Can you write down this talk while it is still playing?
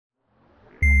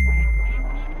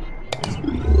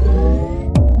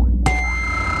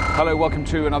Hello, welcome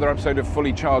to another episode of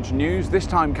Fully Charged News, this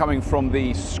time coming from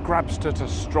the Scrabster to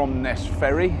Stromness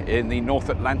ferry in the North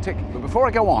Atlantic. But before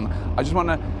I go on, I just want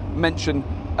to mention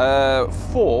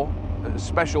four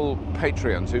special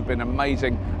Patreons who've been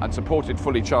amazing and supported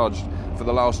Fully Charged for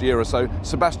the last year or so.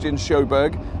 Sebastian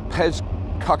Schoberg, Pez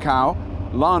Kakao,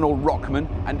 Lionel Rockman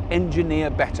and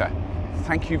Engineer Better.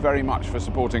 Thank you very much for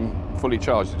supporting Fully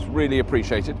Charged, it's really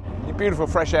appreciated. Beautiful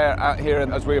fresh air out here,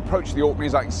 and as we approach the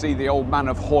Orkneys I can see the old Man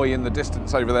of Hoy in the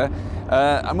distance over there,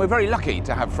 and we're very lucky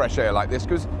to have fresh air like this,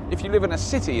 because if you live in a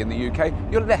city in the UK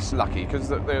you're less lucky because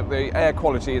the air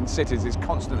quality in cities is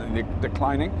constantly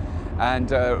declining.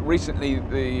 And recently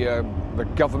the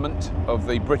government of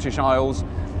the British Isles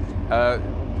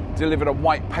delivered a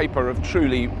white paper of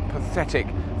truly pathetic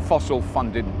fossil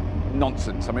funded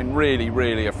nonsense. I mean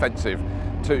really offensive,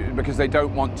 because they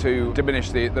don't want to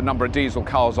diminish the number of diesel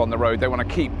cars on the road. They want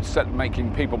to keep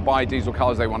making people buy diesel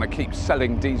cars. They want to keep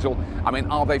selling diesel. I mean,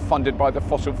 are they funded by the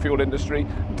fossil fuel industry?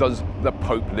 Does the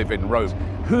Pope live in Rome?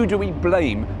 Who do we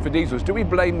blame for diesels? Do we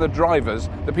blame the drivers,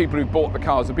 the people who bought the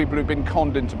cars, the people who've been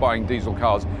conned into buying diesel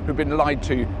cars, who've been lied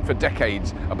to for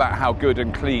decades about how good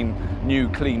and clean new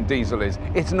clean diesel is?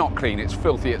 It's not clean, it's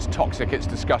filthy, it's toxic, it's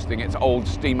disgusting, it's old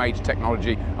steam age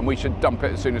technology, and we should dump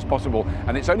it as soon as possible.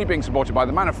 And it's only being supported by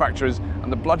the manufacturers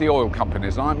and the bloody oil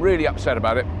companies, and I'm really upset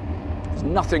about it. There's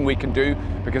nothing we can do,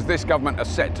 because this government are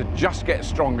set to just get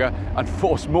stronger and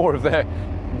force more of their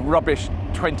rubbish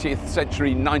 20th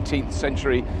century, 19th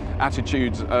century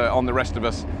attitudes on the rest of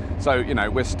us. So, you know,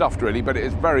 we're stuffed really, but it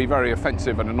is very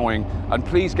offensive and annoying, and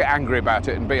please get angry about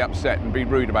it and be upset and be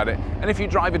rude about it. And if you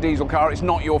drive a diesel car, it's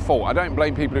not your fault. I don't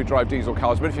blame people who drive diesel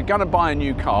cars, but if you're going to buy a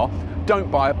new car,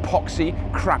 don't buy epoxy,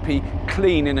 crappy,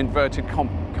 clean in inverted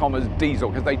commas diesel,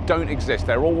 because they don't exist.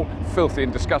 They're all filthy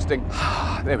and disgusting.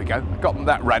 There we go, got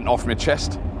that rant off my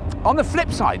chest. On the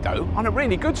flip side though, on a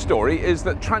really good story, is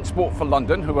that Transport for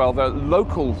London, who are the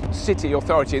local city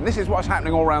authority, and this is what's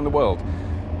happening all around the world,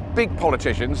 big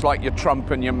politicians like your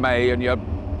Trump and your May and your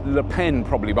Le Pen,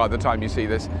 probably by the time you see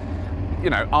this, you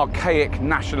know, archaic,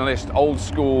 nationalist, old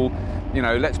school, you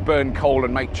know, let's burn coal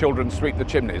and make children sweep the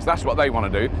chimneys. That's what they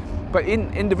want to do. But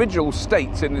in individual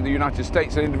states in the United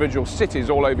States and individual cities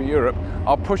all over Europe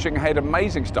are pushing ahead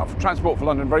amazing stuff. Transport for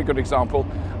London, very good example,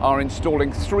 are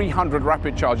installing 300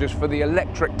 rapid chargers for the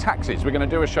electric taxis. We're going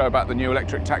to do a show about the new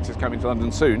electric taxis coming to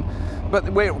London soon. But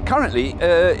we're currently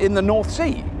in the North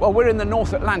Sea. Well, we're in the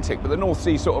North Atlantic, but the North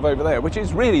Sea sort of over there, which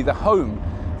is really the home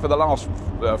for the last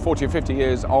 40 or 50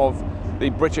 years of the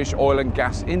British oil and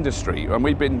gas industry, and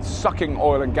we've been sucking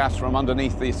oil and gas from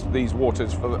underneath these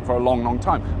waters for a long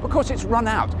time. Of course it's run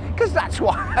out, because that's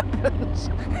what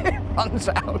happens. It runs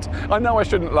out. I know I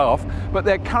shouldn't laugh, but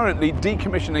they're currently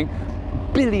decommissioning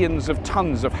billions of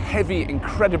tons of heavy,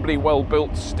 incredibly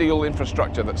well-built steel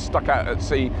infrastructure that's stuck out at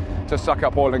sea to suck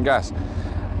up oil and gas.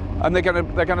 And they're going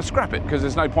to scrap it, because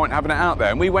there's no point having it out there.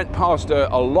 And we went past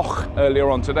a loch earlier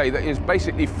on today that is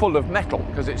basically full of metal,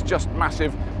 because it's just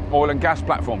massive oil and gas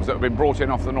platforms that have been brought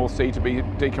in off the North Sea to be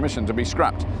decommissioned, to be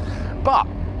scrapped. But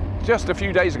just a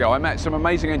few days ago I met some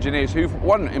amazing engineers,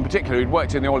 one in particular who'd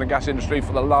worked in the oil and gas industry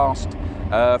for the last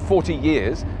 40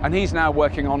 years, and he's now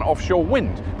working on offshore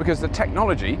wind, because the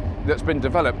technology that's been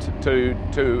developed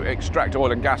to extract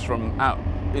oil and gas from out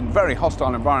in very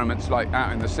hostile environments like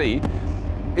out in the sea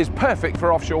is perfect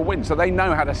for offshore wind. So they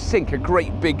know how to sink a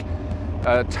great big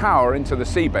tower into the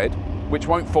seabed which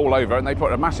won't fall over, and they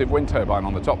put a massive wind turbine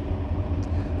on the top.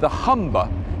 The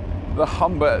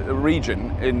Humber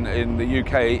region in the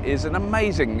UK is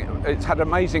it's had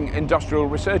amazing industrial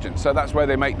resurgence, so that's where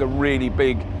they make the really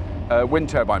big wind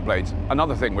turbine blades.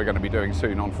 Another thing we're going to be doing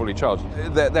soon on Fully Charged.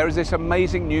 There is this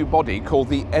amazing new body called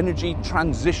the Energy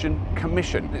Transition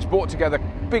Commission. It's brought together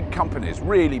big companies,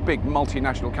 really big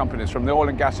multinational companies from the oil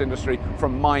and gas industry,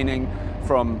 from mining,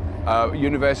 from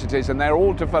universities, and they're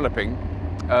all developing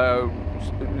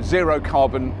zero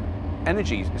carbon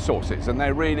energy sources. And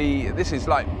they're really, this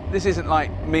isn't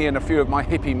like me and a few of my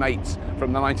hippie mates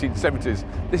from the 1970s.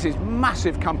 This is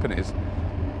massive companies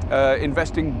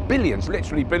investing billions,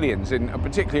 literally billions,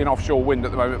 particularly in offshore wind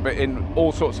at the moment, but in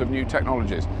all sorts of new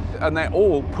technologies. And they're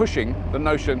all pushing the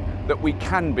notion that we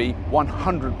can be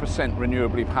 100%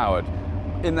 renewably powered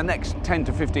in the next 10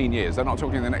 to 15 years. They're not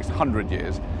talking the next 100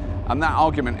 years. And that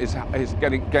argument is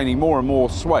gaining more and more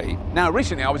sway. Now,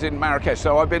 recently I was in Marrakesh,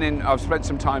 so I've spent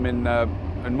some time in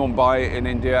Mumbai in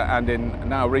India, and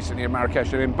now recently in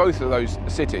Marrakesh. And in both of those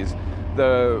cities,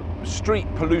 the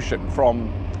street pollution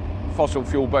from fossil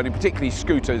fuel burning, particularly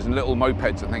scooters and little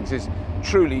mopeds and things, is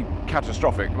truly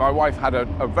catastrophic. My wife had a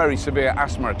very severe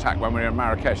asthma attack when we were in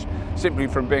Marrakesh, simply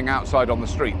from being outside on the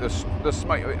street. The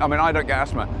smoke, I mean, I don't get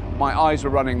asthma. My eyes were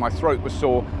running, my throat was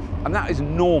sore, and that is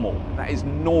normal. That is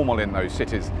normal in those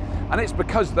cities. And it's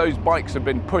because those bikes have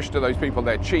been pushed to those people.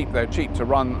 They're cheap to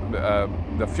run,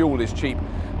 the fuel is cheap,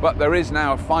 but there is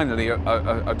now finally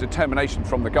a determination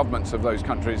from the governments of those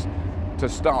countries to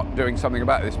start doing something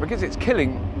about this, because it's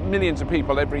killing millions of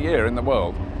people every year in the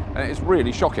world, and it's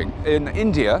really shocking. In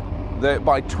India,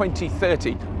 by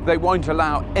 2030, they won't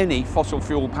allow any fossil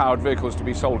fuel powered vehicles to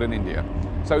be sold in India.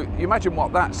 So you imagine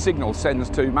what that signal sends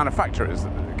to manufacturers,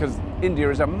 because India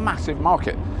is a massive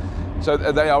market. So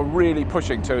they are really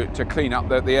pushing to clean up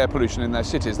the air pollution in their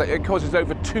cities. It causes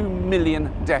over 2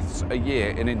 million deaths a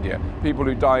year in India, people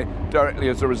who die directly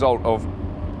as a result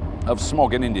of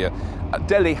smog in India.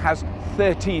 Delhi has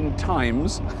 13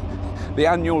 times the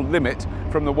annual limit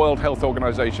from the World Health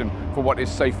Organization for what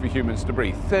is safe for humans to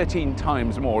breathe. 13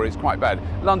 times more is quite bad.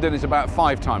 London is about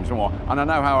 5 times more, and I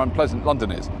know how unpleasant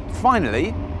London is.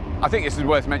 Finally, I think this is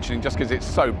worth mentioning just because it's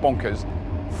so bonkers,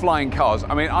 flying cars.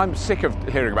 I mean, I'm sick of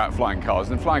hearing about flying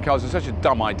cars, and flying cars are such a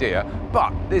dumb idea,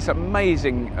 but this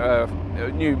amazing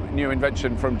new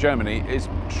invention from Germany is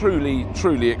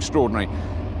truly extraordinary.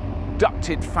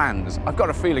 Ducted fans. I've got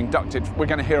a feeling we're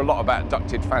going to hear a lot about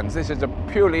ducted fans. This is a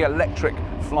purely electric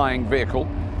flying vehicle,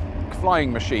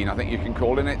 flying machine, I think you can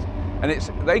call it,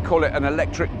 and they call it an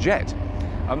electric jet.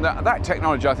 And that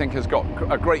technology, I think, has got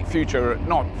a great future,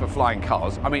 not for flying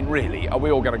cars. I mean, really, are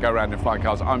we all going to go around in flying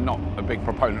cars? I'm not a big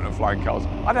proponent of flying cars.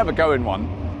 I'd never go in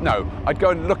one. No, I'd go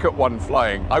and look at one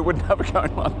flying. I wouldn't have a go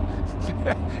in one.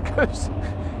 Because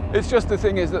it's just, the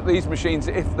thing is that these machines,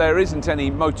 if there isn't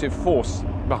any motive force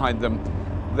behind them,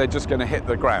 they're just going to hit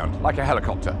the ground like a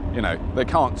helicopter. You know, they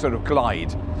can't sort of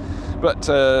glide. But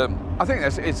I think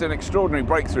it's an extraordinary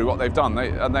breakthrough what they've done.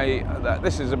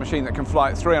 This is a machine that can fly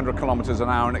at 300 kilometers an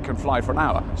hour, and it can fly for an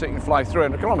hour. So you can fly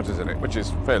 300 kilometers in it, which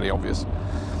is fairly obvious.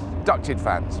 Ducted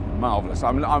fans, marvellous.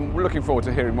 I'm looking forward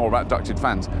to hearing more about ducted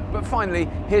fans. But finally,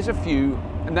 here's a few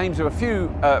names of a few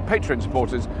Patreon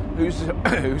supporters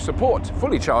who support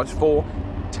Fully Charged for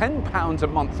 £10 a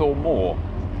month or more.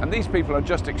 And these people are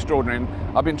just extraordinary.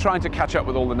 I've been trying to catch up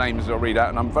with all the names I'll read out,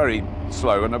 and I'm very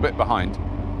slow and a bit behind.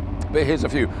 But here's a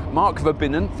few. Mark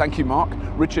Verbinnen, thank you, Mark.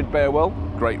 Richard Bearwell,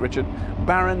 great Richard.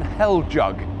 Baron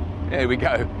Helljug, there we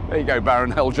go. There you go,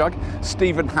 Baron Helljug.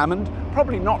 Stephen Hammond,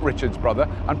 probably not Richard's brother,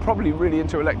 and probably really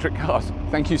into electric cars.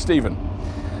 Thank you, Stephen.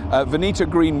 Vanita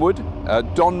Greenwood,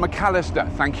 Don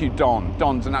McAllister, thank you, Don.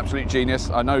 Don's an absolute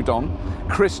genius, I know Don.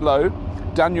 Chris Lowe,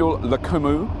 Daniel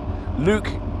Lakumu, Luke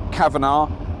Kavanagh,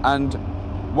 and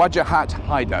Wajahat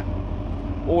Haider.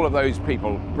 All of those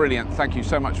people, brilliant. Thank you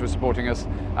so much for supporting us.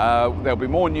 There'll be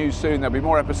more news soon. There'll be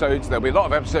more episodes. There'll be a lot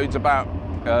of episodes about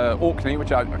Orkney, which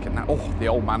the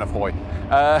old man of Hoy.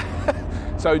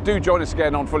 So do join us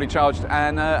again on Fully Charged.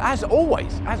 And as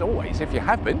always, if you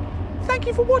have been, thank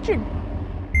you for watching.